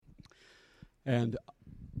And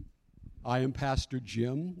I am Pastor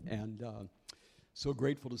Jim, and so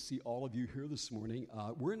grateful to see all of you here this morning.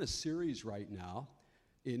 We're in a series right now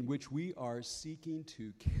in which we are seeking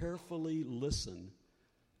to carefully listen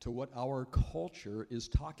to what our culture is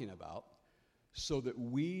talking about so that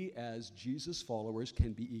we as Jesus followers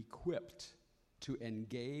can be equipped to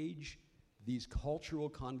engage these cultural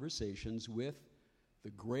conversations with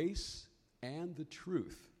the grace and the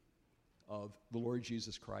truth of the Lord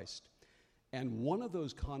Jesus Christ. And one of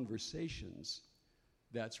those conversations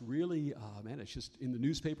that's really, it's just in the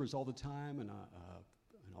newspapers all the time and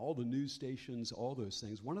all the news stations, all those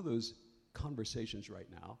things. One of those conversations right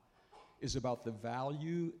now is about the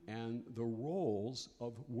value and the roles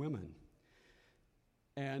of women.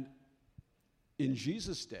 And in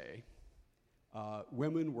Jesus' day,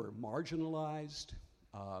 women were marginalized.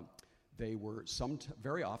 They were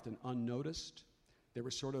very often unnoticed. They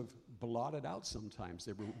were sort of blotted out sometimes.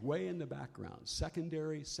 They were way in the background,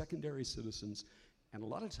 secondary citizens. And a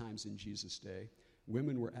lot of times in Jesus' day,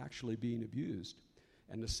 women were actually being abused.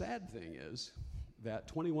 And the sad thing is that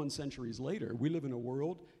 21 centuries later, we live in a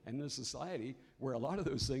world and in a society where a lot of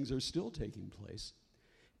those things are still taking place.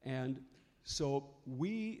 And so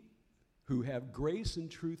we who have grace and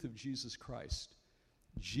truth of Jesus Christ,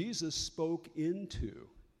 Jesus spoke into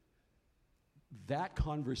that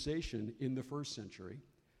conversation in the first century,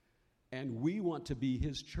 and we want to be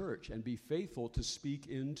his church and be faithful to speak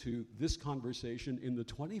into this conversation in the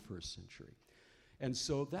 21st century. And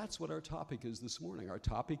so that's what our topic is this morning. Our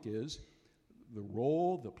topic is the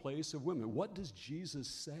role, the place of women. What does Jesus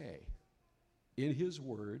say in his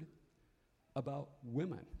word about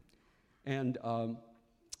women? And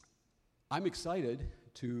I'm excited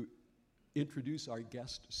to introduce our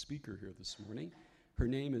guest speaker here this morning. Her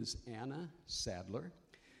name is Anna Sadler.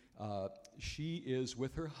 She is,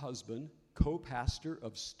 with her husband, co-pastor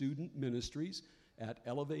of student ministries at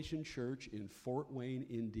Elevation Church in Fort Wayne,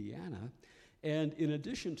 Indiana. And in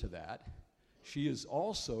addition to that, she is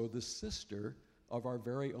also the sister of our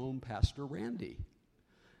very own Pastor Randy.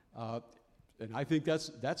 And I think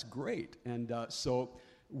that's great. And so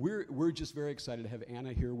we're just very excited to have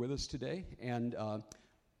Anna here with us today. And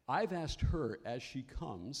I've asked her, as she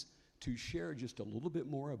comes, to share just a little bit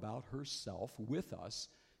more about herself with us,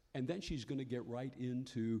 and then she's going to get right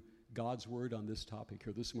into God's Word on this topic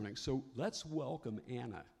here this morning. So let's welcome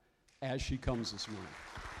Anna as she comes this morning.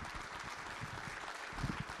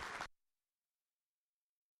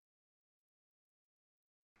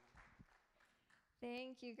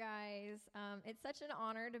 Thank you, guys. It's such an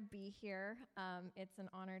honor to be here. It's an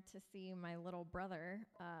honor to see my little brother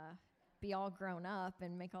be all grown up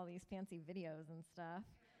and make all these fancy videos and stuff.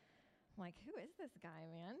 I'm like, who is this guy,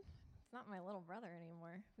 man? It's not my little brother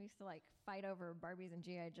anymore. We used to fight over Barbies and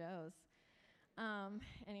G.I. Joes.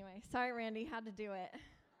 Anyway, sorry, Randy, had to do it.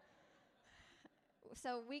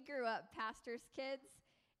 So we grew up pastors' kids,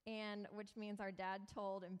 and which means our dad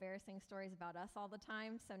told embarrassing stories about us all the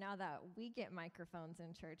time. So now that we get microphones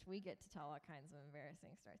in church, we get to tell all kinds of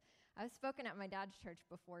embarrassing stories. I've spoken at my dad's church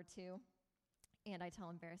before, too, and I tell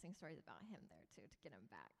embarrassing stories about him there, too, to get him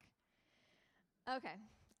back. Okay.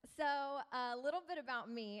 So a little bit about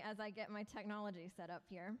me as I get my technology set up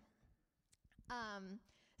here.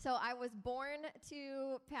 So I was born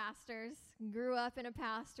to pastors, grew up in a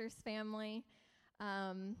pastor's family,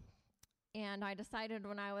 and I decided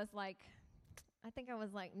when I was I think I was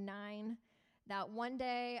 9, that one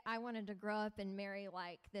day I wanted to grow up and marry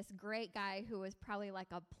this great guy who was probably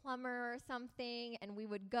a plumber or something, and we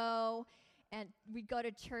would go and we'd go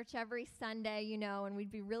to church every Sunday, and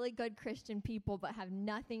we'd be really good Christian people, but have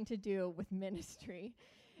nothing to do with ministry.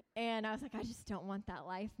 And I was like, I just don't want that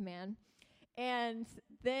life, man. And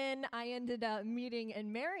then I ended up meeting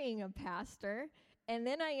and marrying a pastor. And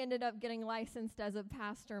then I ended up getting licensed as a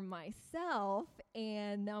pastor myself.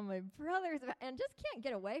 And now my brother's, and just can't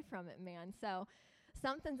get away from it, man. So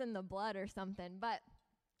something's in the blood or something. But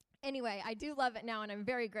anyway, I do love it now, and I'm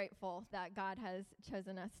very grateful that God has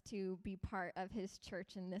chosen us to be part of his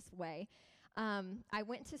church in this way. I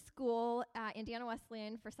went to school at Indiana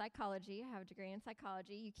Wesleyan for psychology. I have a degree in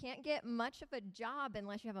psychology. You can't get much of a job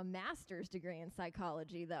unless you have a master's degree in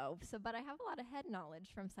psychology, though. But I have a lot of head knowledge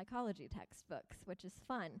from psychology textbooks, which is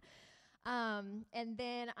fun. And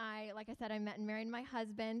then I met and married my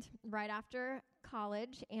husband right after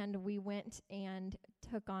college, and we went and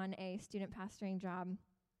took on a student pastoring job.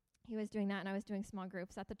 He was doing that, and I was doing small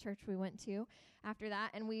groups at the church we went to after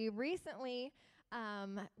that. And we recently,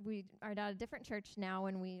 we are at a different church now,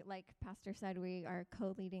 and we, like Pastor said, we are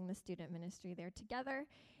co-leading the student ministry there together.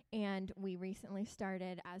 And we recently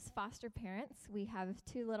started as foster parents. We have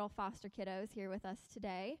 2 little foster kiddos here with us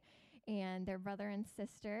today. and their brother and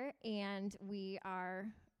sister, and we are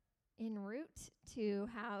en route to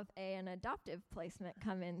have an adoptive placement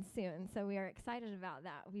come in soon. So we are excited about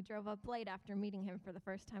that. We drove up late after meeting him for the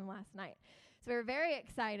first time last night. So we're very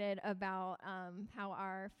excited about how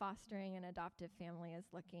our fostering and adoptive family is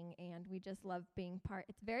looking, and we just love being part.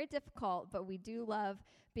 It's very difficult, but we do love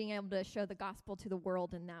being able to show the gospel to the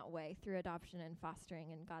world in that way, through adoption and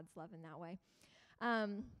fostering and God's love in that way.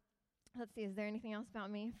 Let's see, is there anything else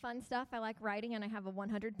about me? Fun stuff, I like riding, and I have a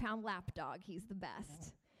 100-pound lap dog. He's the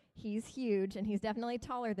best. He's huge, and he's definitely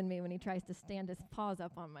taller than me when he tries to stand his paws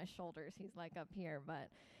up on my shoulders. He's like up here, but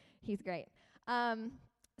he's great.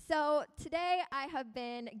 So today I have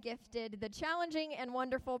been gifted the challenging and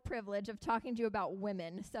wonderful privilege of talking to you about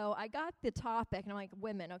women. So I got the topic, and I'm like,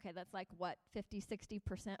 women, okay, that's like, what,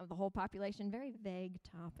 50-60% of the whole population? Very vague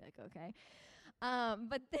topic, okay?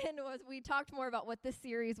 But then as we talked more about what this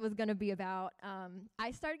series was going to be about,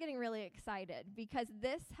 I started getting really excited because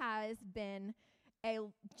this has been a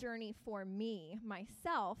journey for me,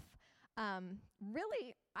 myself,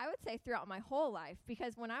 really, I would say throughout my whole life,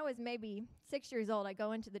 because when I was maybe 6 years old, I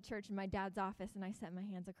go into the church in my dad's office and I set my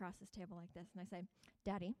hands across his table like this and I say,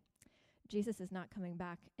 Daddy, Jesus is not coming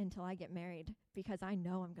back until I get married because I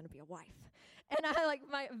know I'm going to be a wife. And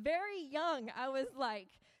very young, I was like,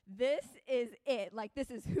 this is it. Like, this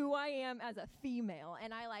is who I am as a female.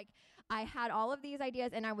 And I had all of these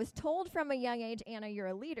ideas, and I was told from a young age, Anna, you're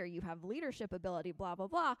a leader. You have leadership ability, blah, blah,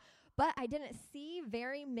 blah. But I didn't see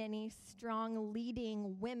very many strong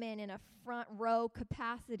leading women in a front row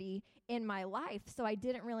capacity in my life, so I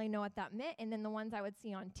didn't really know what that meant. And then the ones I would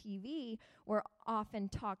see on TV were often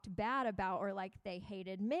talked bad about, or like they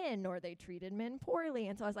hated men or they treated men poorly.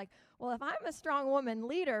 And so I was like, well, if I'm a strong woman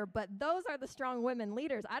leader, but those are the strong women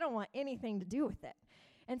leaders, I don't want anything to do with it.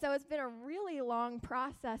 And so it's been a really long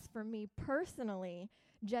process for me personally,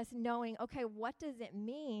 just knowing, okay, what does it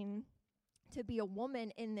mean to be a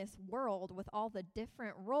woman in this world with all the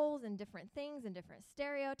different roles and different things and different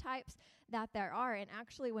stereotypes that there are? And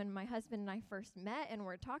actually, when my husband and I first met and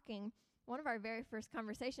were talking, one of our very first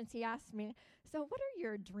conversations, he asked me, so what are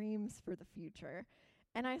your dreams for the future?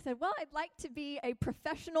 And I said, well, I'd like to be a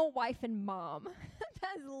professional wife and mom.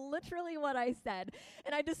 That's literally what I said.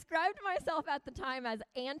 And I described myself at the time as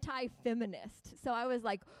anti-feminist. So I was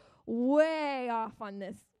like way off on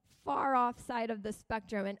this far off side of the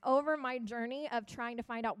spectrum. And over my journey of trying to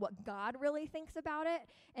find out what God really thinks about it,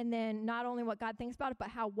 and then not only what God thinks about it, but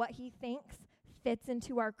how what he thinks fits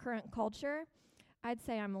into our current culture, I'd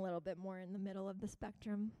say I'm a little bit more in the middle of the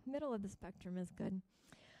spectrum. Middle of the spectrum is good.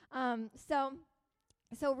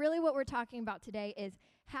 So really what we're talking about today is,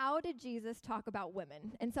 how did Jesus talk about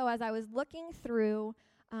women? And so as I was looking through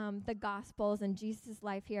the Gospels and Jesus'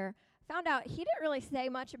 life here, found out he didn't really say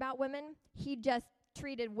much about women. He just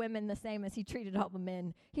treated women the same as he treated all the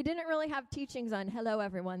men. He didn't really have teachings on, hello,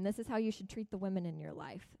 everyone, this is how you should treat the women in your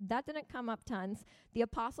life. That didn't come up tons. The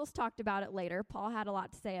apostles talked about it later. Paul had a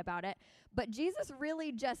lot to say about it. But Jesus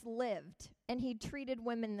really just lived, and he treated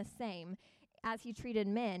women the same as he treated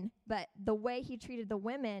men, but the way he treated the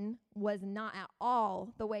women was not at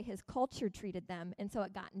all the way his culture treated them, and so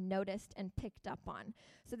it got noticed and picked up on.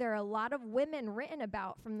 So there are a lot of women written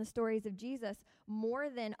about from the stories of Jesus, more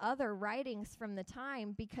than other writings from the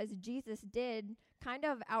time, because Jesus did kind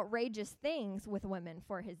of outrageous things with women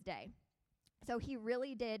for his day. So he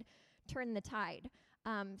really did turn the tide.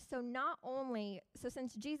 So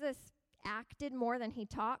since Jesus acted more than he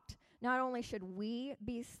talked, not only should we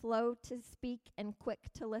be slow to speak and quick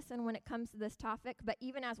to listen when it comes to this topic, but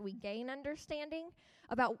even as we gain understanding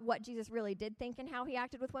about what Jesus really did think and how he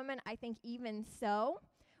acted with women, I think even so,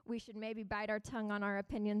 we should maybe bite our tongue on our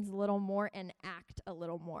opinions a little more and act a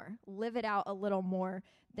little more, live it out a little more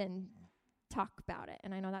than talk about it.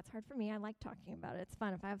 And I know that's hard for me. I like talking about it. It's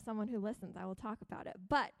fun. If I have someone who listens, I will talk about it.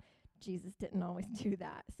 But Jesus didn't always do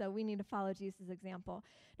that. So we need to follow Jesus' example.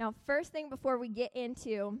 Now, first thing before we get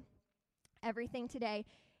into everything today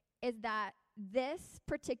is that this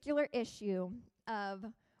particular issue of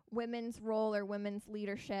women's role or women's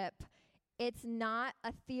leadership, it's not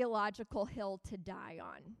a theological hill to die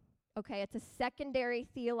on. Okay, it's a secondary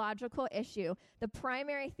theological issue. The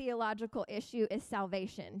primary theological issue is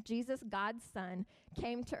salvation. Jesus, God's Son,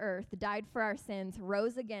 came to earth, died for our sins,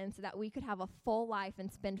 rose again so that we could have a full life and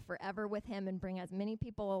spend forever with him and bring as many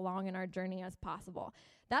people along in our journey as possible.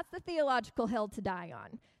 That's the theological hill to die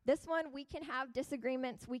on. This one, we can have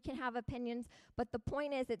disagreements, we can have opinions, but the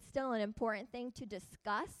point is it's still an important thing to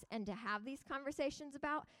discuss and to have these conversations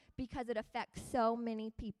about because it affects so many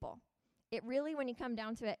people. It really, when you come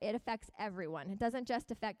down to it, it affects everyone. It doesn't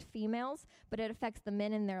just affect females, but it affects the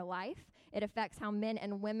men in their life. It affects how men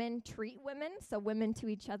and women treat women, so women to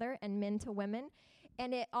each other and men to women.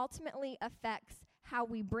 And it ultimately affects how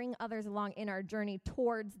we bring others along in our journey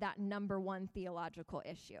towards that number one theological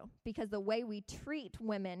issue. Because the way we treat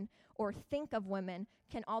women or think of women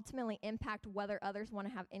can ultimately impact whether others want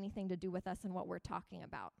to have anything to do with us and what we're talking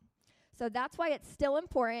about. So that's why it's still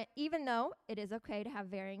important, even though it is okay to have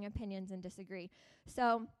varying opinions and disagree.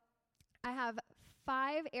 So I have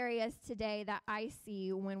 5 areas today that I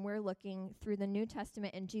see when we're looking through the New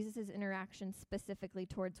Testament and Jesus' interactions specifically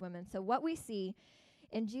towards women. So what we see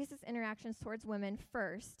in Jesus' interactions towards women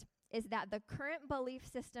first is that the current belief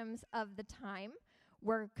systems of the time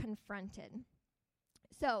were confronted.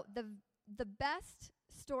 So the best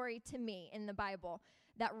story to me in the Bible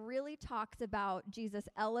that really talks about Jesus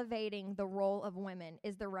elevating the role of women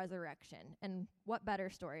is the resurrection. And what better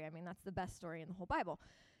story? I mean, that's the best story in the whole Bible.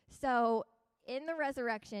 So in the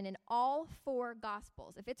resurrection, in all 4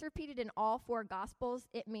 Gospels, if it's repeated in all 4 Gospels,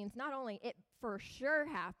 it means not only it for sure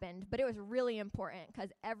happened, but it was really important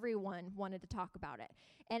because everyone wanted to talk about it.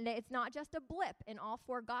 And it's not just a blip. In all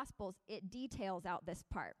 4 Gospels, it details out this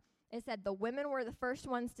part. It said the women were the first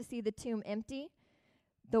ones to see the tomb empty.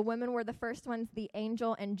 The women were the first ones the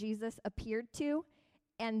angel and Jesus appeared to,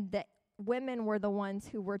 and the women were the ones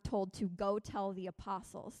who were told to go tell the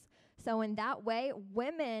apostles. So in that way,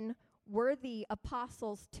 women were the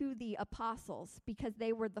apostles to the apostles because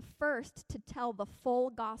they were the first to tell the full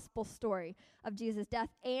gospel story of Jesus' death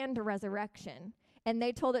and resurrection. And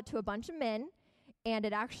they told it to a bunch of men, and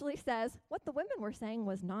it actually says what the women were saying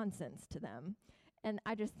was nonsense to them. And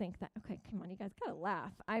I just think that, okay, come on, you guys gotta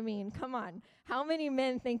laugh. I mean, come on. How many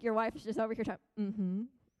men think your wife is just over here talking,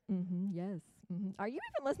 yes, Are you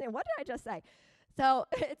even listening? What did I just say? So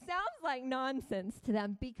it sounds like nonsense to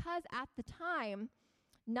them because at the time,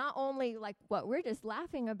 not only like what we're just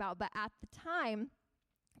laughing about, but at the time,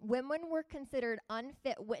 women were considered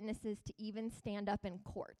unfit witnesses to even stand up in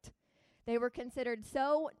court. They were considered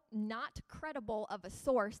so not credible of a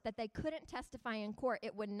source that they couldn't testify in court.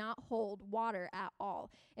 It would not hold water at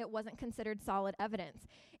all. It wasn't considered solid evidence.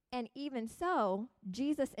 And even so,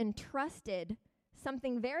 Jesus entrusted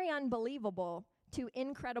something very unbelievable to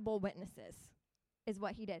incredible witnesses, is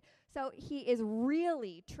what he did. So he is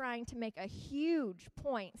really trying to make a huge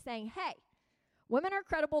point saying, hey, women are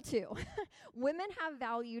credible too. Women have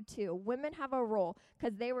value too. Women have a role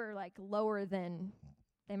because they were like lower than...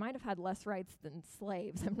 They might have had less rights than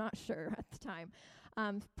slaves. I'm not sure at the time.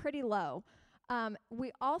 Pretty low.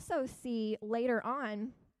 We also see later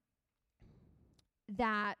on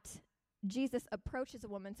that Jesus approaches a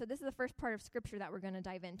woman. So this is the first part of Scripture that we're going to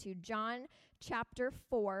dive into. John chapter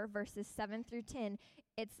 4, verses 7 through 10.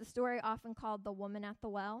 It's the story often called the woman at the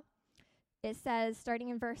well. It says, starting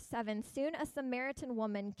in verse 7, soon a Samaritan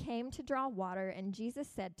woman came to draw water, and Jesus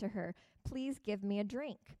said to her, please give me a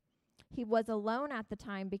drink. He was alone at the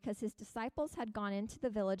time because his disciples had gone into the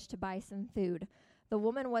village to buy some food. The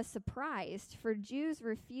woman was surprised, for Jews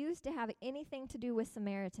refused to have anything to do with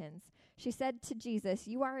Samaritans. She said to Jesus,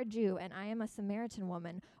 you are a Jew, and I am a Samaritan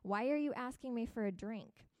woman. Why are you asking me for a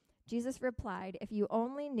drink? Jesus replied, if you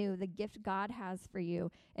only knew the gift God has for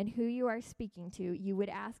you and who you are speaking to, you would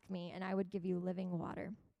ask me, and I would give you living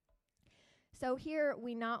water. So here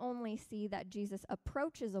we not only see that Jesus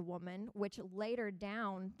approaches a woman, which later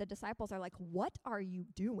down the disciples are like, what are you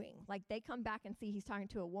doing? Like they come back and see he's talking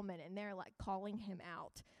to a woman and they're like calling him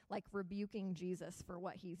out, like rebuking Jesus for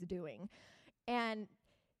what he's doing. And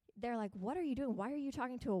they're like, what are you doing? Why are you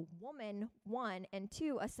talking to a woman, 1, and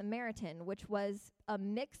 2, a Samaritan, which was a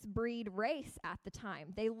mixed breed race at the time.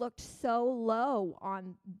 They looked so low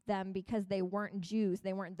on them because they weren't Jews.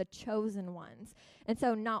 They weren't the chosen ones. And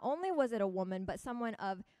so not only was it a woman, but someone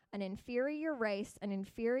of an inferior race, an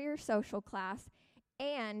inferior social class,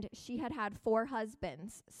 and she had had 4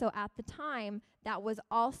 husbands. So at the time, that was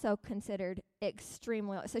also considered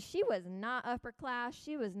extremely low. So she was not upper class.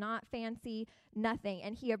 She was not fancy, nothing.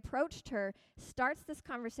 And he approached her, starts this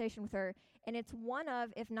conversation with her, and it's one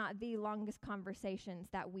of, if not the longest conversations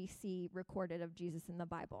that we see recorded of Jesus in the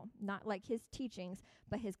Bible. Not like his teachings,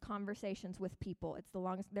 but his conversations with people. It's the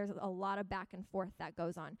longest. There's a lot of back and forth that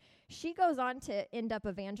goes on. She goes on to end up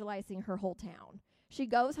evangelizing her whole town. She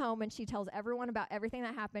goes home and she tells everyone about everything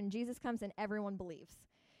that happened. Jesus comes and everyone believes.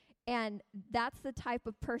 And that's the type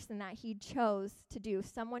of person that he chose to do,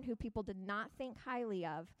 someone who people did not think highly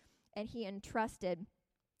of, and he entrusted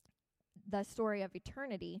the story of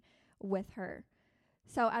eternity with her.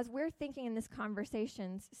 So as we're thinking in this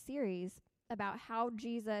conversations series about how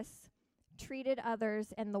Jesus treated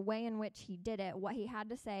others and the way in which he did it, what he had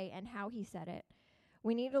to say and how he said it,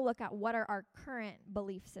 we need to look at what are our current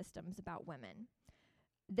belief systems about women.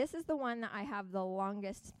 this is the one that I have the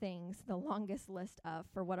longest list of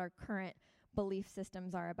for what our current belief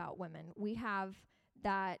systems are about women. We have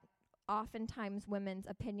that oftentimes women's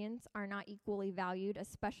opinions are not equally valued,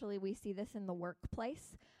 especially we see this in the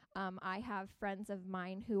workplace. I have friends of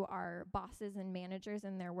mine who are bosses and managers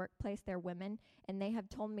in their workplace. They're women, and they have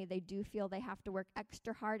told me they do feel they have to work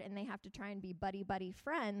extra hard and they have to try and be buddy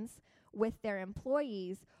friends with their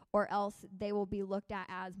employees, or else they will be looked at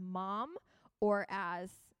as mom or as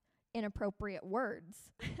inappropriate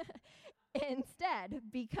words instead,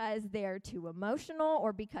 because they're too emotional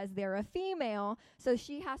or because they're a female. So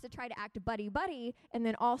she has to try to act buddy and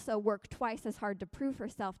then also work twice as hard to prove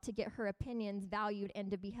herself to get her opinions valued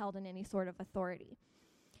and to be held in any sort of authority.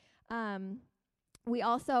 We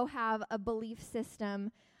also have a belief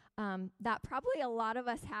system that probably a lot of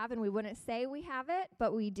us have, and we wouldn't say we have it,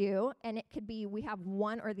 but we do. And it could be we have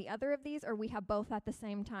one or the other of these, or we have both at the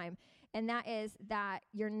same time. And that is that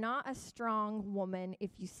you're not a strong woman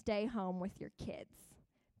if you stay home with your kids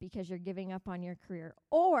because you're giving up on your career.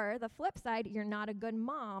 Or the flip side, you're not a good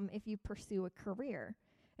mom if you pursue a career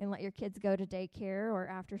and let your kids go to daycare or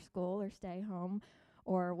after school or stay home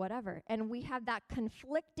or whatever. And we have that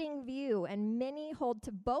conflicting view, and many hold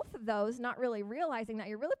to both of those, not really realizing that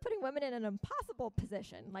you're really putting women in an impossible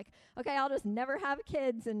position. Like, okay, I'll just never have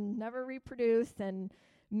kids and never reproduce and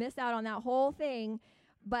miss out on that whole thing.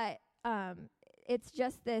 But it's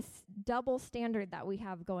just this double standard that we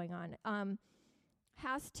have going on.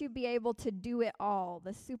 Has to be able to do it all,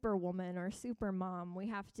 the superwoman or super mom. We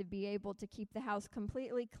have to be able to keep the house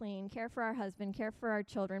completely clean, care for our husband, care for our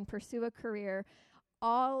children, pursue a career,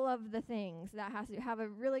 all of the things. That has to have a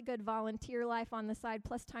really good volunteer life on the side,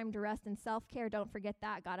 plus time to rest and self-care. Don't forget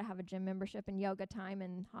that. Got to have a gym membership and yoga time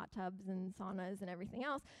and hot tubs and saunas and everything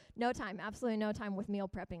else. No time, absolutely no time with meal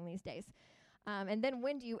prepping these days. And then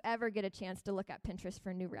when do you ever get a chance to look at Pinterest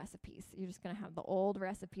for new recipes? You're just going to have the old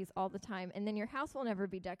recipes all the time. And then your house will never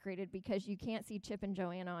be decorated because you can't see Chip and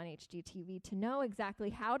Joanna on HGTV to know exactly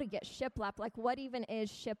how to get shiplap. Like, what even is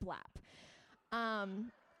shiplap?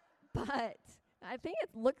 But I think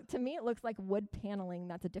to me it looks like wood paneling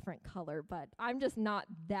that's a different color, but I'm just not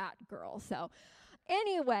that girl. So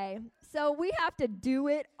anyway, so we have to do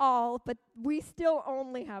it all, but we still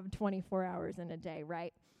only have 24 hours in a day,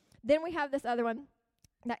 right? Then we have this other one,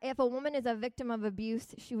 that if a woman is a victim of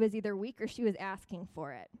abuse, she was either weak or she was asking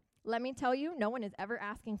for it. Let me tell you, no one is ever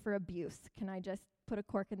asking for abuse. Can I just put a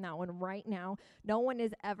cork in that one right now? No one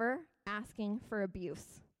is ever asking for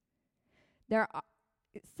abuse.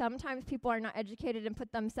 Sometimes people are not educated and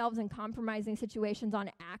put themselves in compromising situations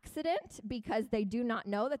on accident because they do not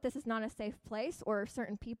know that this is not a safe place or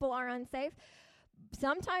certain people are unsafe.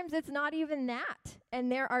 Sometimes it's not even that. And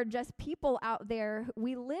there are just people out there.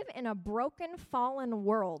 We live in a broken, fallen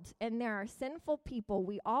world, and there are sinful people.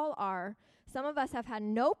 We all are. Some of us have had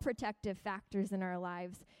no protective factors in our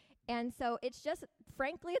lives. And so it's just,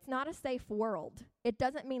 frankly, it's not a safe world. It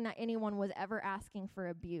doesn't mean that anyone was ever asking for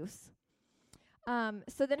abuse.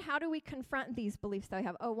 So then how do we confront these beliefs that we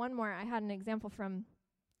have? Oh, one more. I had an example from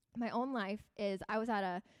my own life is I was at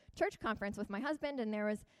a church conference with my husband, and there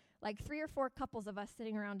was like 3 or 4 couples of us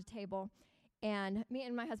sitting around a table. And me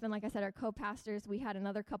and my husband, like I said, are co-pastors. We had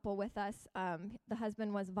another couple with us. The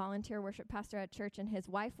husband was volunteer worship pastor at church, and his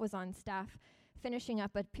wife was on staff, finishing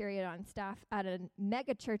up a period on staff at a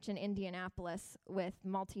mega church in Indianapolis with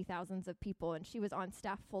multi-thousands of people. And she was on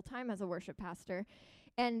staff full-time as a worship pastor.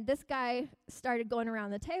 And this guy started going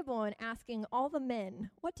around the table and asking all the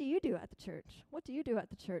men, what do you do at the church? What do you do at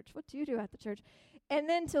the church? What do you do at the church? And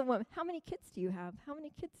then to women, how many kids do you have? How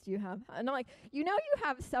many kids do you have? And I'm like, you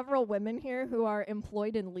have several women here who are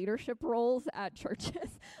employed in leadership roles at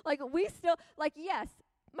churches. Yes,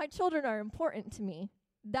 my children are important to me.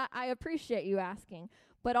 That I appreciate you asking.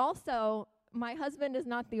 But also, my husband is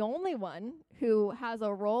not the only one who has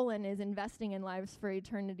a role and is investing in lives for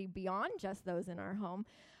eternity beyond just those in our home.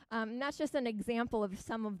 And that's just an example of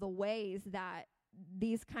some of the ways that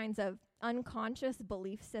these kinds of unconscious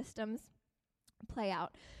belief systems play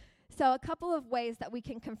out. So a couple of ways that we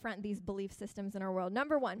can confront these belief systems in our world.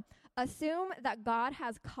 Number 1, assume that God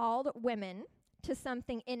has called women to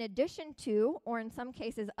something in addition to, or in some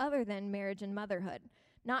cases other than, marriage and motherhood.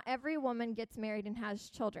 Not every woman gets married and has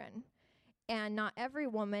children. And not every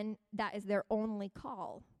woman, that is their only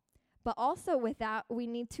call. But also with that, we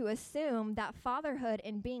need to assume that fatherhood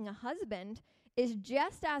and being a husband is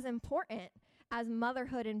just as important as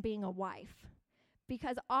motherhood and being a wife.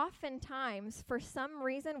 Because oftentimes, for some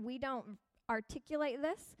reason, we don't articulate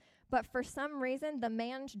this, but for some reason, the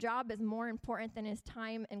man's job is more important than his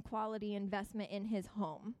time and quality investment in his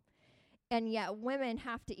home. And yet women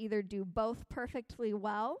have to either do both perfectly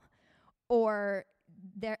well, or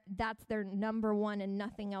that's their number one and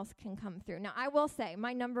nothing else can come through. Now, I will say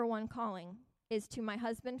my number one calling is to my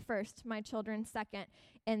husband first, my children second,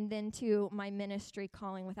 and then to my ministry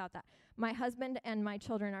calling without that. My husband and my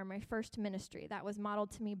children are my first ministry. That was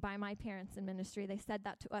modeled to me by my parents in ministry. They said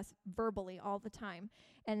that to us verbally all the time.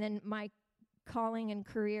 And then my calling and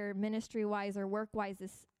career ministry-wise or work-wise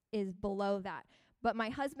is below that. But my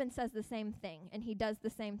husband says the same thing, and he does the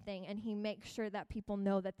same thing, and he makes sure that people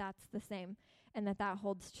know that that's the same and that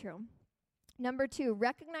holds true. Number 2,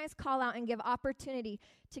 recognize, call out, and give opportunity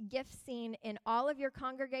to gifts seen in all of your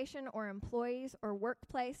congregation or employees or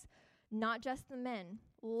workplace, not just the men.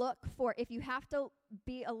 Look for, if you have to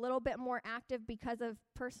be a little bit more active because of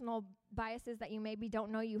personal biases that you maybe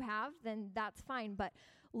don't know you have, then that's fine. But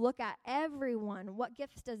look at everyone. What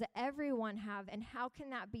gifts does everyone have, and how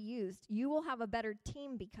can that be used? You will have a better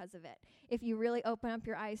team because of it if you really open up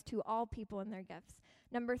your eyes to all people and their gifts.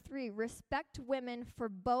 Number 3, respect women for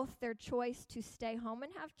both their choice to stay home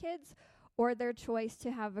and have kids or their choice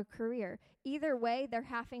to have a career. Either way, they're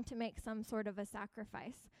having to make some sort of a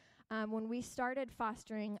sacrifice. When we started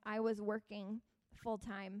fostering, I was working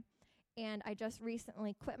full-time, and I just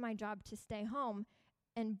recently quit my job to stay home,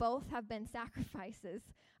 and both have been sacrifices.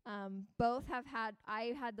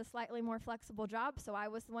 I had the slightly more flexible job, so I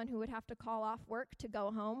was the one who would have to call off work to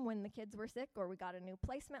go home when the kids were sick, or we got a new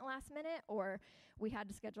placement last minute, or we had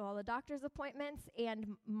to schedule all the doctor's appointments, and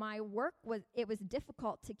it was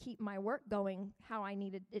difficult to keep my work going how I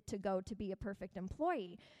needed it to go to be a perfect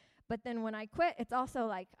employee. But then when I quit, it's also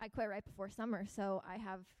like I quit right before summer, so I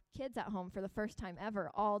have kids at home for the first time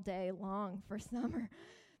ever all day long for summer.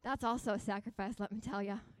 That's also a sacrifice, let me tell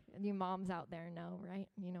you. You moms out there know, right?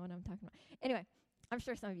 You know what I'm talking about. Anyway, I'm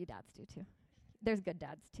sure some of you dads do too. There's good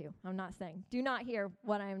dads too. I'm not saying. Do not hear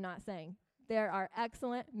what I am not saying. There are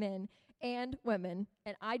excellent men and women,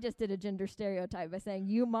 and I just did a gender stereotype by saying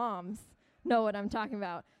you moms know what I'm talking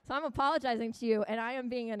about. So I'm apologizing to you, and I am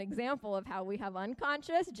being an example of how we have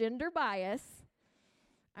unconscious gender bias.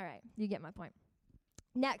 All right, you get my point.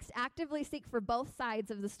 Next, actively seek for both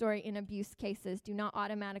sides of the story in abuse cases. Do not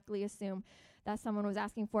automatically assume that someone was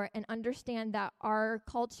asking for it, and understand that our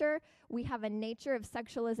culture, we have a nature of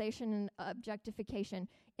sexualization and objectification.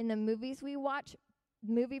 In the movies we watch,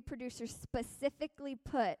 movie producers specifically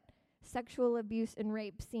put sexual abuse and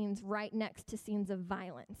rape scenes right next to scenes of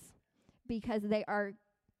violence because they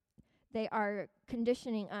are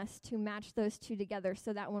conditioning us to match those two together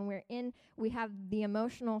so that when we have the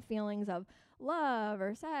emotional feelings of love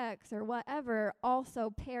or sex or whatever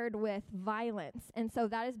also paired with violence. And so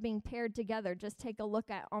that is being paired together. Just take a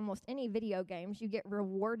look at almost any video games. You get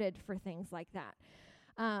rewarded for things like that.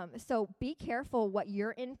 So be careful what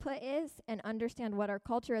your input is and understand what our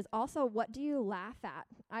culture is. Also, what do you laugh at?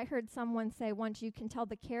 I heard someone say once, you can tell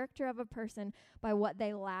the character of a person by what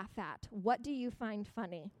they laugh at. What do you find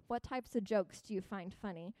funny? What types of jokes do you find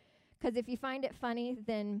funny? Because if you find it funny,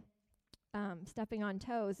 then stepping on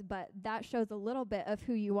toes, but that shows a little bit of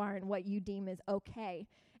who you are and what you deem is okay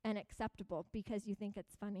and acceptable because you think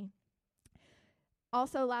it's funny.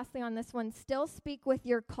 Also, lastly on this one, still speak with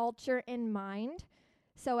your culture in mind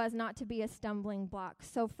so as not to be a stumbling block.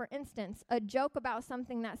 So for instance, a joke about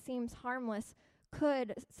something that seems harmless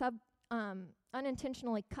could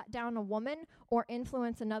unintentionally cut down a woman or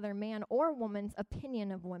influence another man or woman's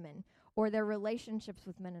opinion of women or their relationships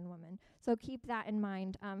with men and women. So keep that in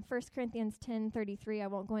mind. 1 Corinthians 10:33, I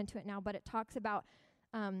won't go into it now, but it talks about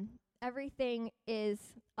everything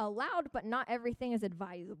is allowed, but not everything is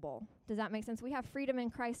advisable. Does that make sense? We have freedom in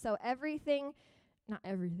Christ, so everything, not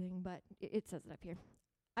everything, but it says it up here.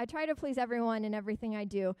 I try to please everyone in everything I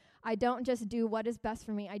do. I don't just do what is best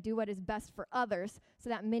for me. I do what is best for others so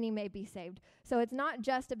that many may be saved. So it's not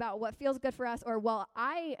just about what feels good for us or, well,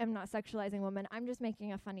 I am not sexualizing women. I'm just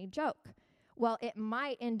making a funny joke. Well, it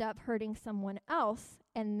might end up hurting someone else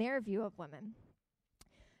and their view of women.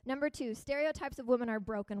 Number 2, stereotypes of women are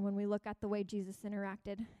broken when we look at the way Jesus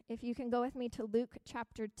interacted. If you can go with me to Luke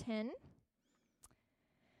chapter 10.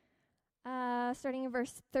 Starting in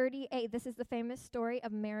verse 38, this is the famous story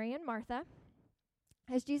of Mary and Martha.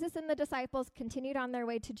 As Jesus and the disciples continued on their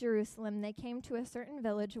way to Jerusalem, they came to a certain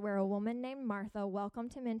village where a woman named Martha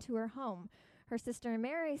welcomed him into her home. Her sister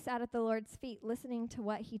Mary sat at the Lord's feet listening to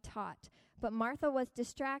what he taught, but Martha was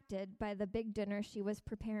distracted by the big dinner she was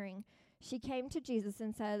preparing. She came to Jesus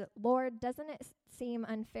and said, "Lord, doesn't it seem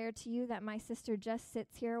unfair to you that my sister just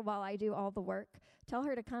sits here while I do all the work? Tell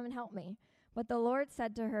her to come and help me." But the Lord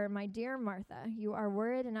said to her, "My dear Martha, you are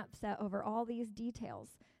worried and upset over all these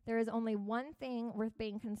details. There is only one thing worth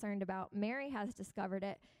being concerned about. Mary has discovered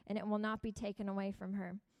it, and it will not be taken away from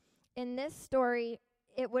her." In this story,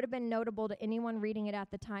 it would have been notable to anyone reading it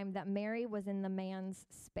at the time that Mary was in the man's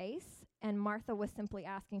space, and Martha was simply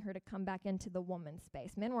asking her to come back into the woman's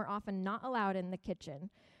space. Men were often not allowed in the kitchen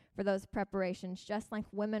for those preparations, just like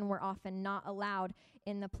women were often not allowed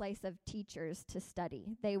in the place of teachers to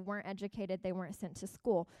study. They weren't educated, they weren't sent to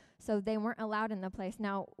school, so they weren't allowed in the place.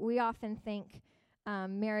 Now, we often think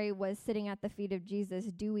Mary was sitting at the feet of Jesus,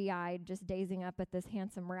 dewy-eyed, just gazing up at this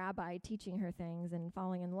handsome rabbi teaching her things and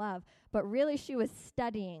falling in love. But really, she was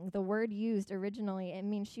studying. The word used originally, it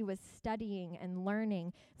means she was studying and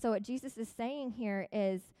learning. So what Jesus is saying here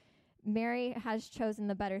is Mary has chosen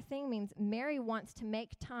the better thing, means Mary wants to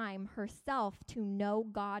make time herself to know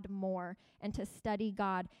God more and to study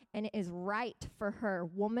God. And it is right for her,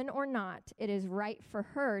 woman or not, it is right for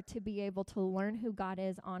her to be able to learn who God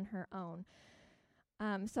is on her own.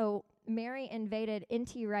 So Mary invaded,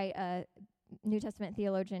 N.T. Wright, a New Testament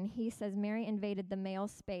theologian, he says Mary invaded the male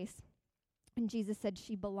space. And Jesus said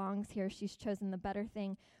she belongs here. She's chosen the better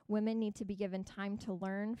thing. Women need to be given time to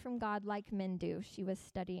learn from God like men do. She was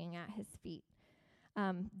studying at his feet.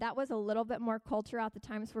 That was a little bit more culture at the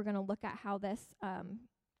time, so we're going to look at how this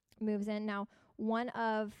moves in. Now, one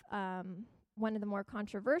of the more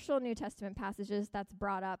controversial New Testament passages that's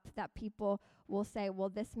brought up that people will say, well,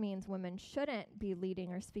 this means women shouldn't be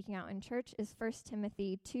leading or speaking out in church, is 1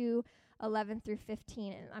 Timothy 2:11 through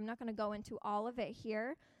 15. And I'm not going to go into all of it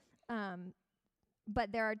here,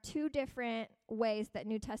 but there are two different ways that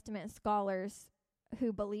New Testament scholars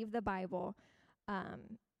who believe the Bible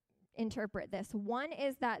interpret this. One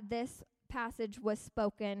is that this passage was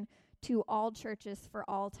spoken to all churches for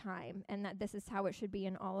all time, and that this is how it should be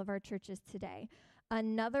in all of our churches today.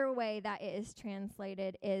 Another way that it is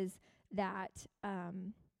translated is that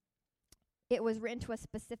it was written to a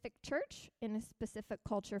specific church in a specific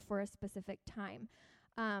culture for a specific time.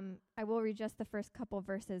 I will read just the first couple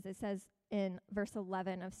verses. It says in verse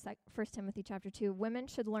 11 of 1 Timothy chapter 2, "Women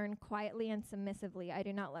should learn quietly and submissively. I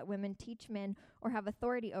do not let women teach men or have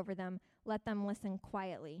authority over them. Let them listen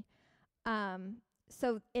quietly."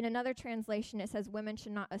 So in another translation, it says women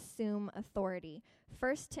should not assume authority.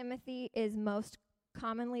 1 Timothy is most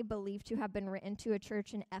commonly believed to have been written to a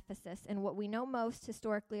church in Ephesus. And what we know most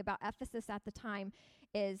historically about Ephesus at the time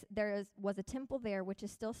is was a temple there, which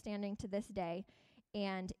is still standing to this day,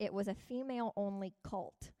 and it was a female-only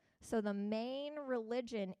cult. So the main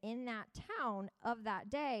religion in that town of that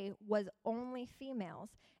day was only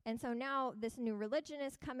females. And so now this new religion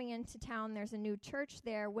is coming into town. There's a new church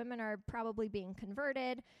there. Women are probably being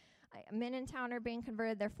converted. Men in town are being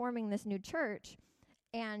converted. They're forming this new church.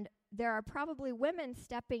 And there are probably women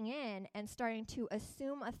stepping in and starting to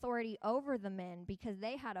assume authority over the men because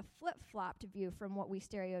they had a flip-flopped view from what we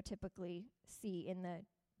stereotypically see in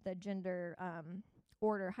the gender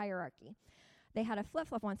order hierarchy. They had a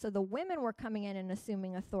flip-flop one. So the women were coming in and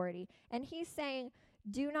assuming authority. And he's saying,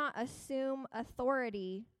 do not assume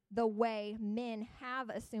authority the way men have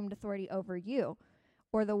assumed authority over you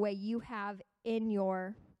or the way you have in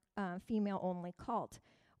your female-only cult.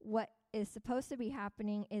 What is supposed to be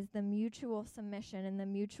happening is the mutual submission and the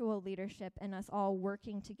mutual leadership and us all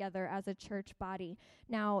working together as a church body.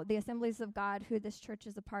 Now, the Assemblies of God, who this church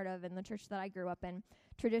is a part of and the church that I grew up in,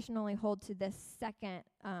 traditionally hold to this second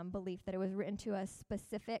belief that it was written to a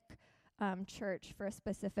specific church for a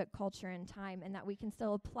specific culture and time, and that we can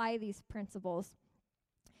still apply these principles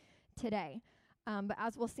today. But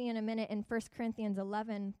as we'll see in a minute, in 1 Corinthians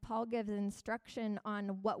 11, Paul gives instruction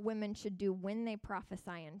on what women should do when they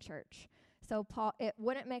prophesy in church. So it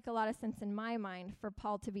wouldn't make a lot of sense in my mind for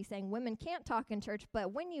Paul to be saying women can't talk in church,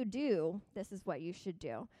 but when you do, this is what you should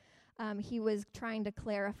do. He was trying to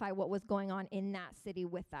clarify what was going on in that city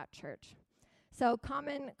with that church. So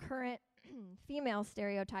common current female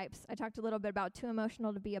stereotypes. I talked a little bit about too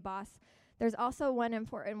emotional to be a boss. There's also one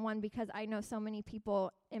important one, because I know so many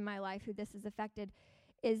people in my life who this has affected,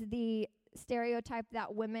 is the stereotype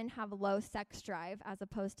that women have low sex drive as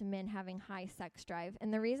opposed to men having high sex drive.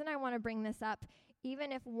 And the reason I want to bring this up,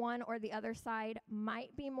 even if one or the other side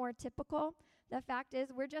might be more typical, the fact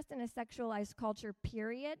is we're just in a sexualized culture,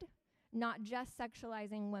 period, not just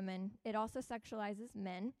sexualizing women. It also sexualizes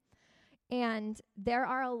men. And there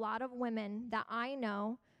are a lot of women that I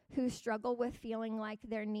know who struggle with feeling like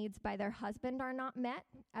their needs by their husband are not met,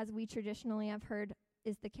 as we traditionally have heard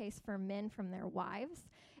is the case for men from their wives.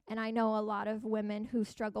 And I know a lot of women who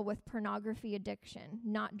struggle with pornography addiction,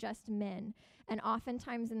 not just men. And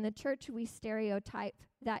oftentimes in the church, we stereotype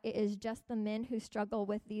that it is just the men who struggle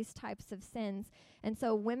with these types of sins. And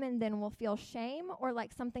so women then will feel shame or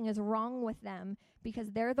like something is wrong with them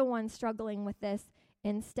because they're the ones struggling with this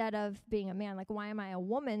instead of being a man. Like, why am I a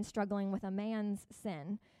woman struggling with a man's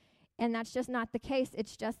sin? And that's just not the case.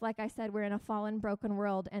 It's just like I said, we're in a fallen, broken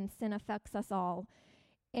world, and sin affects us all.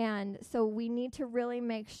 And so we need to really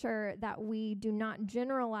make sure that we do not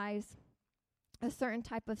generalize a certain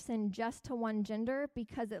type of sin just to one gender,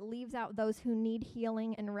 because it leaves out those who need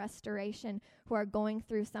healing and restoration, who are going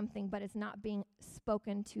through something, but it's not being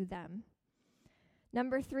spoken to them.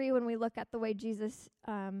 Number 3, when we look at the way Jesus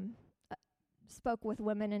spoke with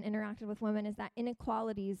women and interacted with women, is that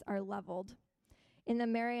inequalities are leveled. In the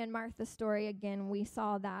Mary and Martha story, again, we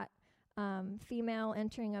saw that female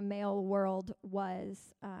entering a male world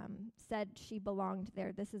was said she belonged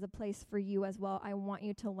there. This is a place for you as well. I want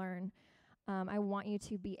you to learn. I want you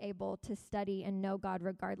to be able to study and know God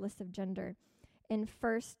regardless of gender. In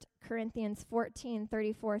 1 Corinthians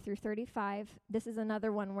 14:34-35, this is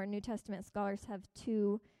another one where New Testament scholars have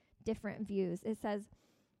 2 different views. It says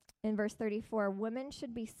in verse 34, women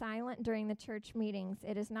should be silent during the church meetings.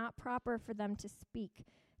 It is not proper for them to speak.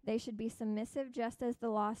 They should be submissive just as the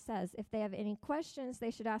law says. If they have any questions,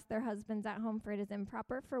 they should ask their husbands at home, for it is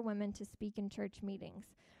improper for women to speak in church meetings.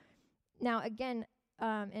 Now, again,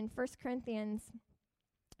 in 1 Corinthians,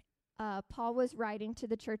 Paul was writing to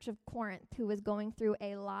the church of Corinth, who was going through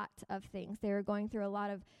a lot of things. They were going through a lot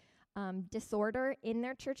of disorder in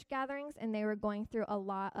their church gatherings, and they were going through a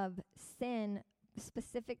lot of sin.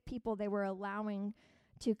 Specific people they were allowing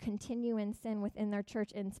to continue in sin within their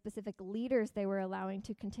church, and specific leaders they were allowing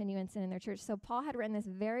to continue in sin in their church. So Paul had written this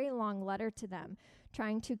very long letter to them,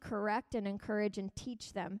 trying to correct and encourage and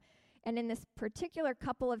teach them. And in this particular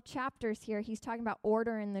couple of chapters here, he's talking about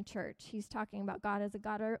order in the church. He's talking about God as a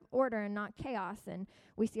God of order and not chaos. And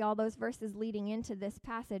we see all those verses leading into this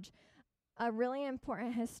passage. A really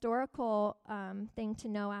important historical thing to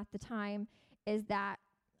know at the time is that,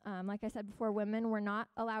 like I said before, women were not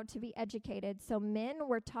allowed to be educated. So men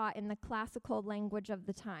were taught in the classical language of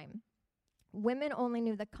the time. Women only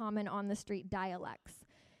knew the common on-the-street dialects.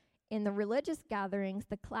 In the religious gatherings,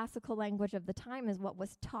 the classical language of the time is what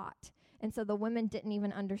was taught. And so the women didn't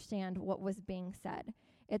even understand what was being said.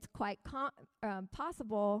 It's quite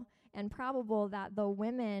possible and probable that the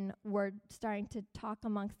women were starting to talk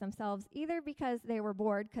amongst themselves, either because they were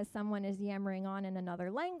bored because someone is yammering on in another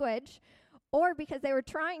language, or because they were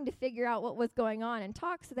trying to figure out what was going on and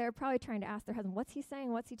talk. So they were probably trying to ask their husband, what's he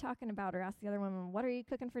saying? What's he talking about? Or ask the other woman, what are you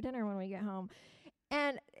cooking for dinner when we get home?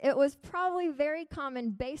 And it was probably very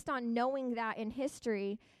common, based on knowing that in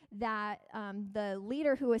history, that the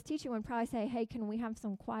leader who was teaching would probably say, hey, can we have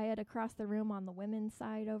some quiet across the room on the women's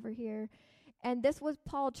side over here? And this was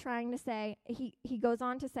Paul trying to say. He goes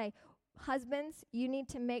on to say, husbands, you need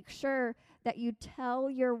to make sure that you tell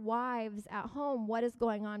your wives at home what is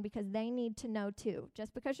going on, because they need to know too.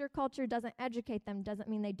 Just because your culture doesn't educate them doesn't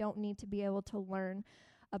mean they don't need to be able to learn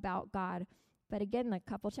about God. But again, a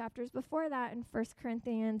couple chapters before that, in 1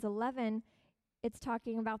 Corinthians 11, it's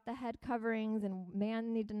talking about the head coverings, and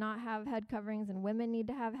men need to not have head coverings, and women need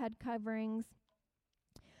to have head coverings,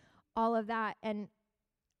 all of that. And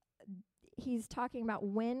he's talking about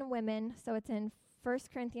when women, so it's in 1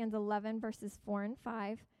 Corinthians 11, verses 4 and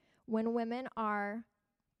 5, when women are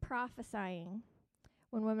prophesying,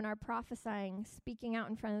 speaking out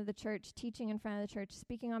in front of the church, teaching in front of the church,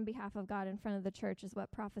 speaking on behalf of God in front of the church is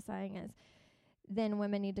what prophesying is, then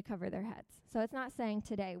women need to cover their heads. So it's not saying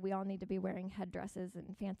today we all need to be wearing headdresses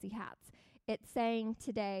and fancy hats. It's saying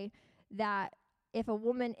today that if a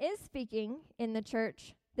woman is speaking in the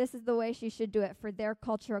church, this is the way she should do it for their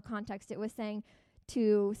cultural context. It was saying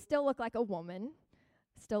to still look like a woman,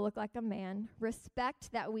 still look like a man,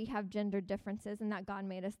 respect that we have gender differences and that God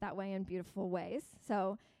made us that way in beautiful ways.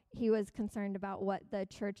 So he was concerned about what the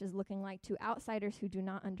church is looking like to outsiders who do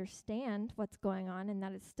not understand what's going on, and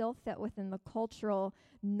that it still fit within the cultural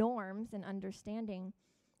norms and understanding,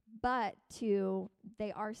 but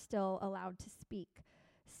they are still allowed to speak.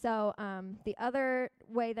 So the other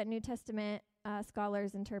way that New Testament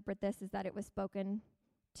scholars interpret this is that it was spoken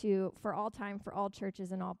to for all time, for all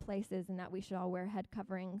churches in all places, and that we should all wear head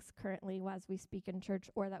coverings currently as we speak in church,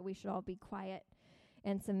 or that we should all be quiet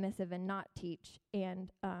and submissive and not teach.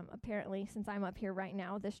 And apparently, since I'm up here right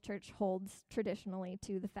now, this church holds traditionally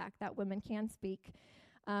to the fact that women can speak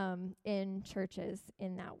in churches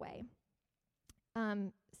in that way.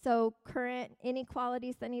 So current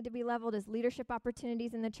inequalities that need to be leveled is leadership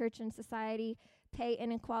opportunities in the church and society, pay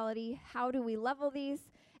inequality. How do we level these?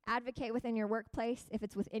 advocate within your workplace. If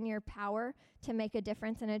it's within your power to make a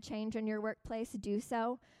difference and a change in your workplace, do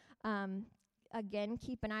so. Again,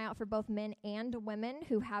 keep an eye out for both men and women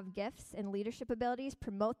who have gifts and leadership abilities.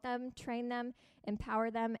 Promote them, train them, empower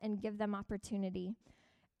them, and give them opportunity.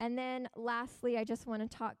 And then lastly, I just want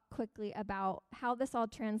to talk quickly about how this all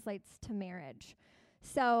translates to marriage.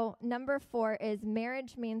 So number 4 is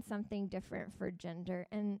marriage means something different for gender.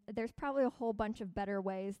 And there's probably a whole bunch of better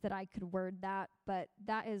ways that I could word that, but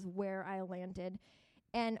that is where I landed.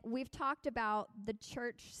 And we've talked about the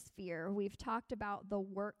church sphere. We've talked about the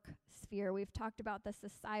work sphere. We've talked about the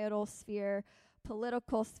societal sphere,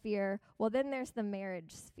 political sphere. Well, then there's the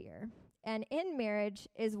marriage sphere. And in marriage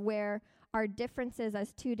is where our differences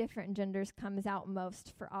as two different genders comes out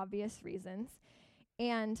most for obvious reasons.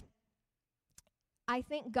 And I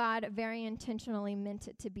think God very intentionally meant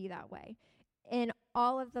it to be that way. In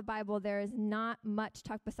all of the Bible, there is not much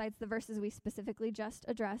talk, besides the verses we specifically just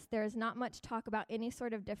addressed, there is not much talk about any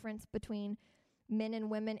sort of difference between men and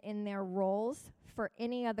women in their roles for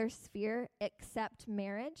any other sphere except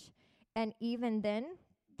marriage. And even then,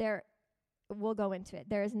 we'll go into it.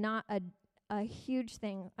 There is not a huge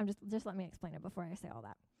thing. Just let me explain it before I say all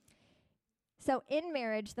that. So in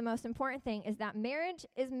marriage, the most important thing is that marriage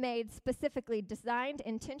is made specifically, designed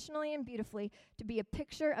intentionally and beautifully to be a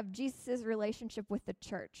picture of Jesus' relationship with the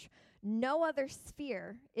church. No other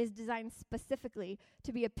sphere is designed specifically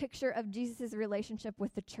to be a picture of Jesus' relationship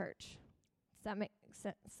with the church. Does that make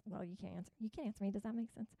sense? Well, you can't answer me. Does that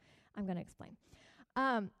make sense? I'm going to explain.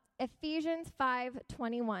 Ephesians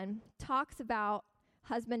 5:21 talks about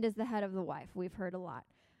husband is the head of the wife. We've heard a lot.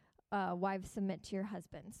 Wives, submit to your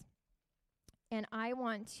husbands. And I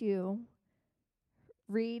want to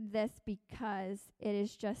read this because it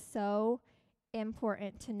is just so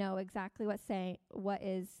important to know exactly what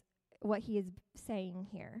he is saying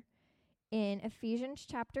here. In Ephesians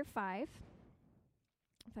chapter 5,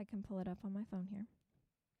 if I can pull it up on my phone here.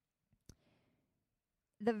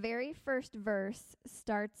 The very first verse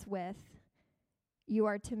starts with, you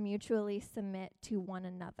are to mutually submit to one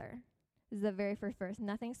another. This is the very first verse.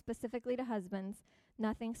 Nothing specifically to husbands,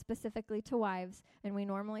 nothing specifically to wives, and we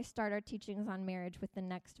normally start our teachings on marriage with the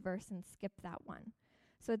next verse and skip that one.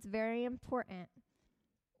 So it's very important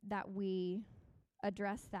that we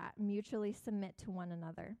address that, mutually submit to one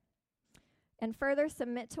another. And further,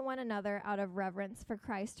 submit to one another out of reverence for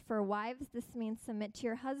Christ. For wives, this means submit to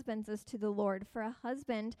your husbands as to the Lord. For a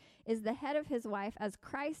husband is the head of his wife, as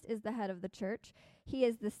Christ is the head of the church. He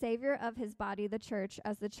is the Savior of his body, the church,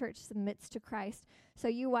 as the church submits to Christ. So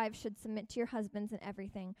you wives should submit to your husbands in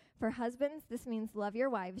everything. For husbands, this means love your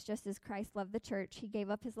wives, just as Christ loved the church. He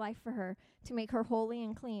gave up his life for her, to make her holy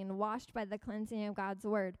and clean, washed by the cleansing of God's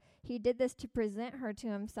word. He did this to present her to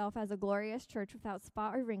himself as a glorious church without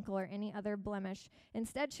spot or wrinkle or any other blemish.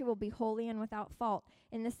 Instead, she will be holy and without fault.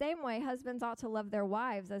 In the same way, husbands ought to love their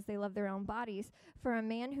wives as they love their own bodies. For a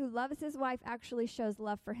man who loves his wife actually shows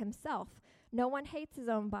love for himself. No one hates his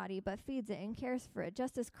own body, but feeds it and cares for it,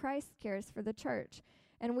 just as Christ cares for the church.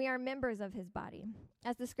 And we are members of his body.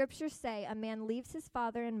 As the scriptures say, a man leaves his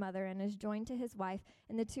father and mother and is joined to his wife,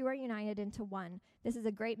 and the two are united into one. This is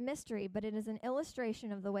a great mystery, but it is an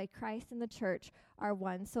illustration of the way Christ and the church are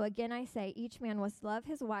one. So again I say, each man must love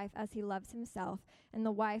his wife as he loves himself, and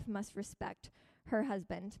the wife must respect her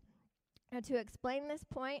husband. Now, to explain this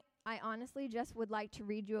point, I honestly just would like to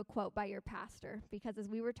read you a quote by your pastor, because as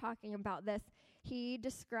we were talking about this, he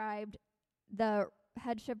described the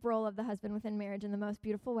headship role of the husband within marriage in the most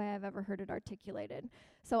beautiful way I've ever heard it articulated.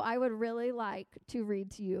 So I would really like to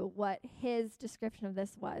read to you what his description of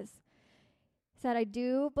this was. He said, I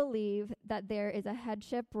do believe that there is a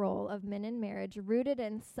headship role of men in marriage rooted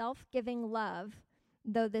in self-giving love,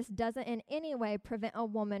 though this doesn't in any way prevent a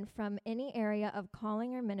woman from any area of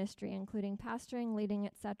calling or ministry, including pastoring, leading,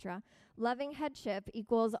 etc. Loving headship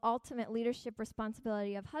equals ultimate leadership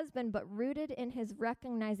responsibility of husband, but rooted in his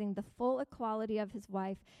recognizing the full equality of his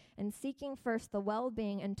wife and seeking first the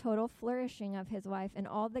well-being and total flourishing of his wife and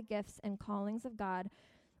all the gifts and callings of God,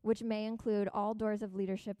 which may include all doors of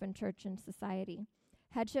leadership in church and society.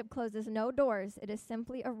 Headship closes no doors. It is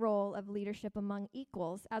simply a role of leadership among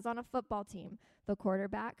equals, as on a football team. The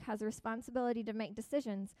quarterback has a responsibility to make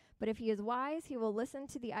decisions, but if he is wise, he will listen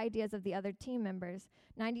to the ideas of the other team members.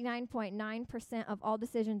 99.9% of all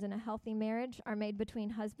decisions in a healthy marriage are made between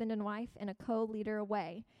husband and wife in a co-leader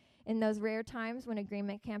way. In those rare times when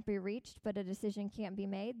agreement can't be reached, but a decision can't be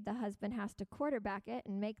made, the husband has to quarterback it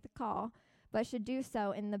and make the call, but should do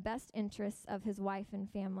so in the best interests of his wife and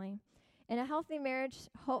family. In a healthy marriage,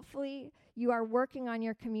 hopefully you are working on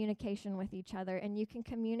your communication with each other, and you can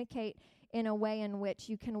communicate in a way in which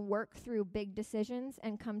you can work through big decisions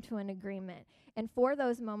and come to an agreement. And for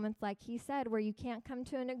those moments, like he said, where you can't come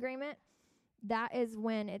to an agreement, that is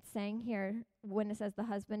when it's saying here, when it says the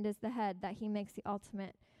husband is the head, that he makes the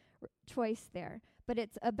ultimate choice there. But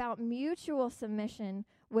it's about mutual submission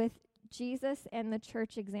with Jesus and the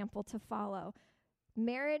church example to follow.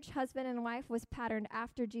 Marriage, husband and wife, was patterned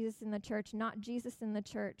after Jesus in the church, not Jesus in the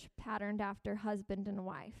church patterned after husband and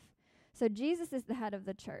wife. So Jesus is the head of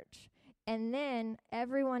the church. And then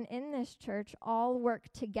everyone in this church all work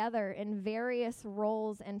together in various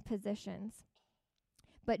roles and positions.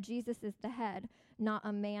 But Jesus is the head, not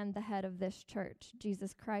a man the head of this church.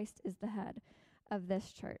 Jesus Christ is the head of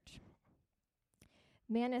this church.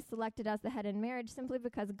 Man is selected as the head in marriage simply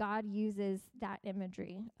because God uses that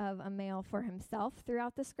imagery of a male for himself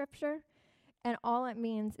throughout the scripture. And all it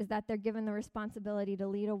means is that they're given the responsibility to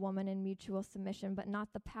lead a woman in mutual submission, but not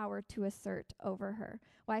the power to assert over her.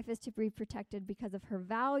 Wife is to be protected because of her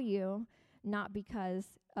value, not because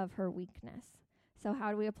of her weakness. So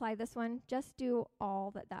how do we apply this one? Just do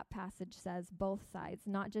all that passage says, both sides,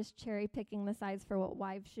 not just cherry picking the sides for what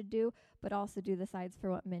wives should do, but also do the sides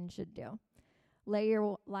for what men should do. Lay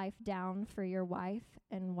your life down for your wife,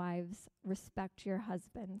 and wives, respect your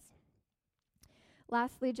husbands.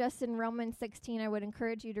 Lastly, just in Romans 16, I would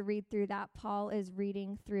encourage you to read through that. Paul is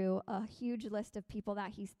reading through a huge list of people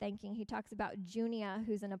that he's thanking. He talks about Junia,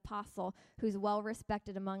 who's an apostle, who's well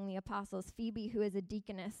respected among the apostles. Phoebe, who is a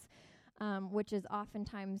deaconess, which is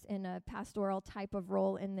oftentimes in a pastoral type of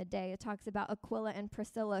role in the day. It talks about Aquila and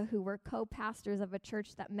Priscilla, who were co-pastors of a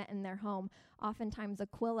church that met in their home. Oftentimes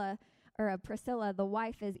Priscilla, the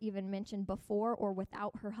wife, is even mentioned before or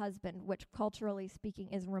without her husband, which culturally speaking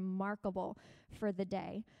is remarkable for the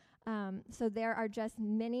day. So there are just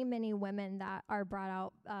many, many women that are brought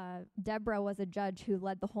out. Deborah was a judge who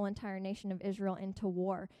led the whole entire nation of Israel into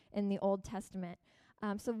war in the Old Testament.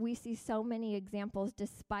 So we see so many examples,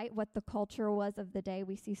 despite what the culture was of the day,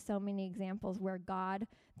 we see so many examples where God,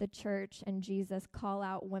 the church, and Jesus call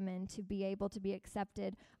out women to be able to be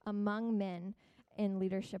accepted among men in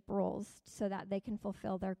leadership roles so that they can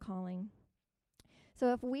fulfill their calling.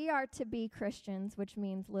 So if we are to be Christians, which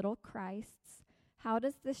means little Christs, how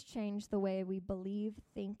does this change the way we believe,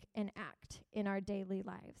 think, and act in our daily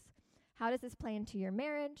lives? How does this play into your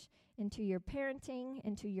marriage, into your parenting,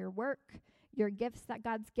 into your work, your gifts that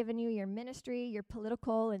God's given you, your ministry, your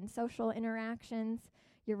political and social interactions,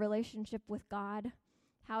 your relationship with God?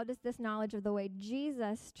 How does this knowledge of the way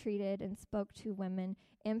Jesus treated and spoke to women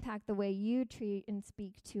impact the way you treat and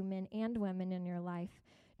speak to men and women in your life?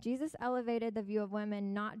 Jesus elevated the view of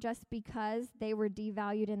women not just because they were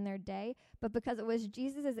devalued in their day, but because it was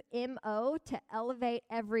Jesus' MO to elevate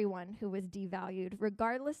everyone who was devalued,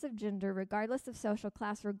 regardless of gender, regardless of social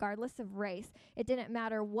class, regardless of race. It didn't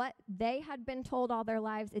matter what they had been told all their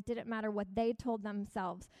lives. It didn't matter what they told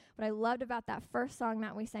themselves. What I loved about that first song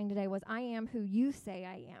that we sang today was, I am who you say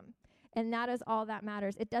I am. And that is all that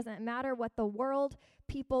matters. It doesn't matter what the world,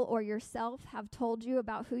 people, or yourself have told you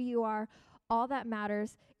about who you are. All that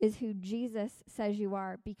matters is who Jesus says you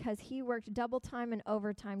are, because he worked double time and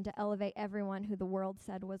overtime to elevate everyone who the world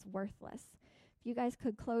said was worthless. If you guys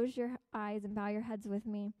could close your eyes and bow your heads with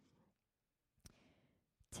me.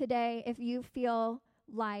 Today, if you feel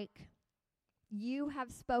like you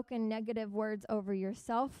have spoken negative words over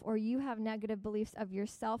yourself, or you have negative beliefs of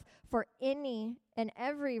yourself for any and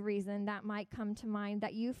every reason that might come to mind,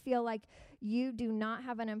 that you feel like you do not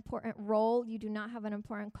have an important role, you do not have an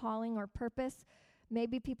important calling or purpose.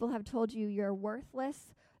 Maybe people have told you you're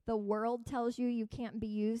worthless. The world tells you you can't be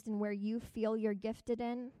used in where you feel you're gifted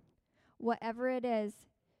in. Whatever it is,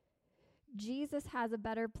 Jesus has a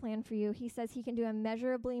better plan for you. He says he can do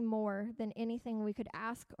immeasurably more than anything we could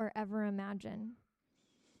ask or ever imagine.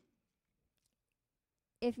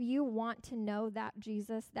 If you want to know that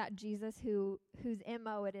Jesus whose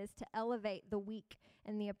MO it is to elevate the weak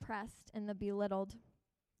and the oppressed and the belittled,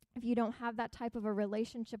 if you don't have that type of a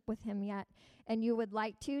relationship with him yet, and you would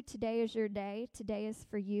like to, today is your day. Today is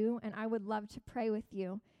for you, and I would love to pray with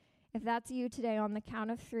you. If that's you today, on the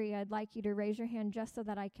count of 3, I'd like you to raise your hand just so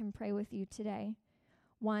that I can pray with you today.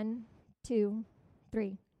 1, 2,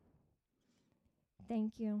 3.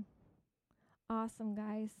 Thank you. Awesome,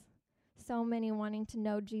 guys. So many wanting to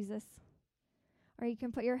know Jesus. Or you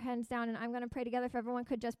can put your hands down, and I'm going to pray together. If everyone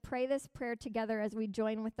could just pray this prayer together as we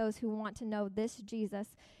join with those who want to know this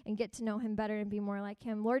Jesus and get to know him better and be more like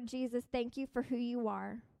him. Lord Jesus, thank you for who you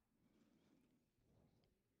are.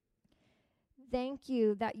 Thank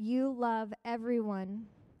you that you love everyone,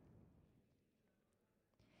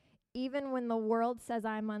 Even when the world says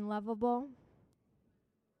I'm unlovable,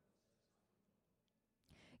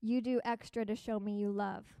 you do extra to show me you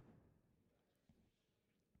love.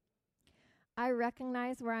 I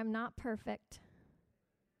recognize where I'm not perfect,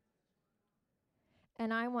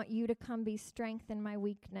 and I want you to come be strength in my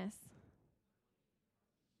weakness.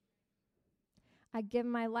 I give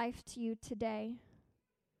my life to you today.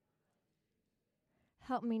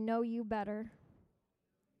 Help me know you better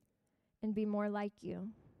and be more like you.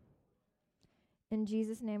 In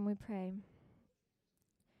Jesus' name we pray.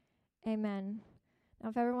 Amen. Now,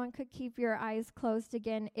 if everyone could keep your eyes closed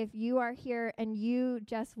again, if you are here and you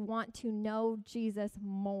just want to know Jesus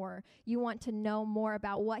more, you want to know more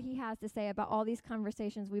about what he has to say about all these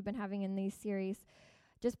conversations we've been having in these series,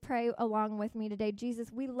 just pray along with me today.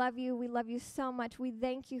 Jesus, we love you. We love you so much. We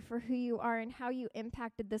thank you for who you are and how you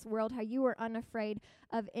impacted this world, how you were unafraid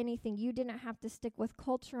of anything. You didn't have to stick with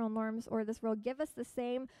cultural norms or this world. Give us the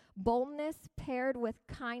same boldness paired with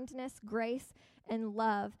kindness, grace, and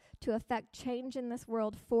love to affect change in this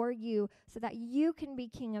world for you so that you can be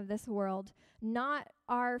king of this world, not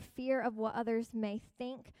our fear of what others may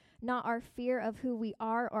think, not our fear of who we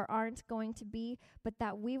are or aren't going to be, but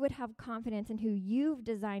that we would have confidence in who you've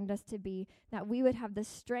designed us to be, that we would have the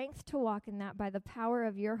strength to walk in that by the power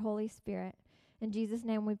of your Holy Spirit. In Jesus'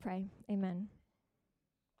 name we pray. Amen.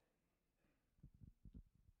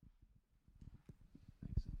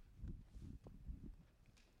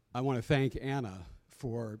 I want to thank Anna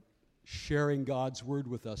for sharing God's word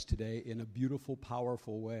with us today in a beautiful,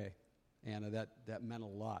 powerful way. Anna, that meant a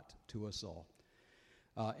lot to us all.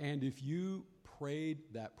 And if you prayed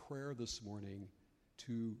that prayer this morning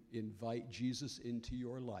to invite Jesus into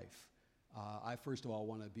your life, I first of all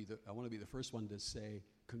want to be the first one to say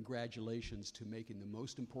congratulations to making the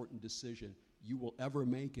most important decision you will ever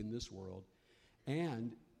make in this world.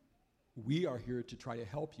 And we are here to try to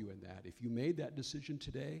help you in that. If you made that decision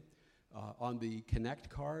today, on the Connect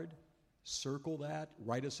card, circle that,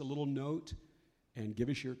 write us a little note, and give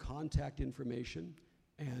us your contact information,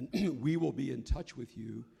 and we will be in touch with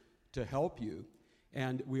you to help you.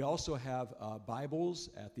 And we also have Bibles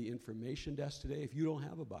at the information desk today. If you don't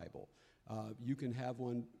have a Bible, you can have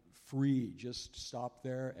one free. Just stop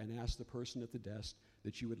there and ask the person at the desk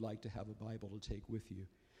that you would like to have a Bible to take with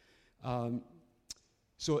you.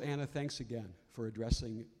 So Anna, thanks again for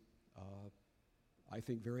addressing, I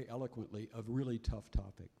think very eloquently, a really tough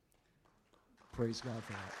topic. Praise God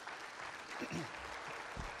for that.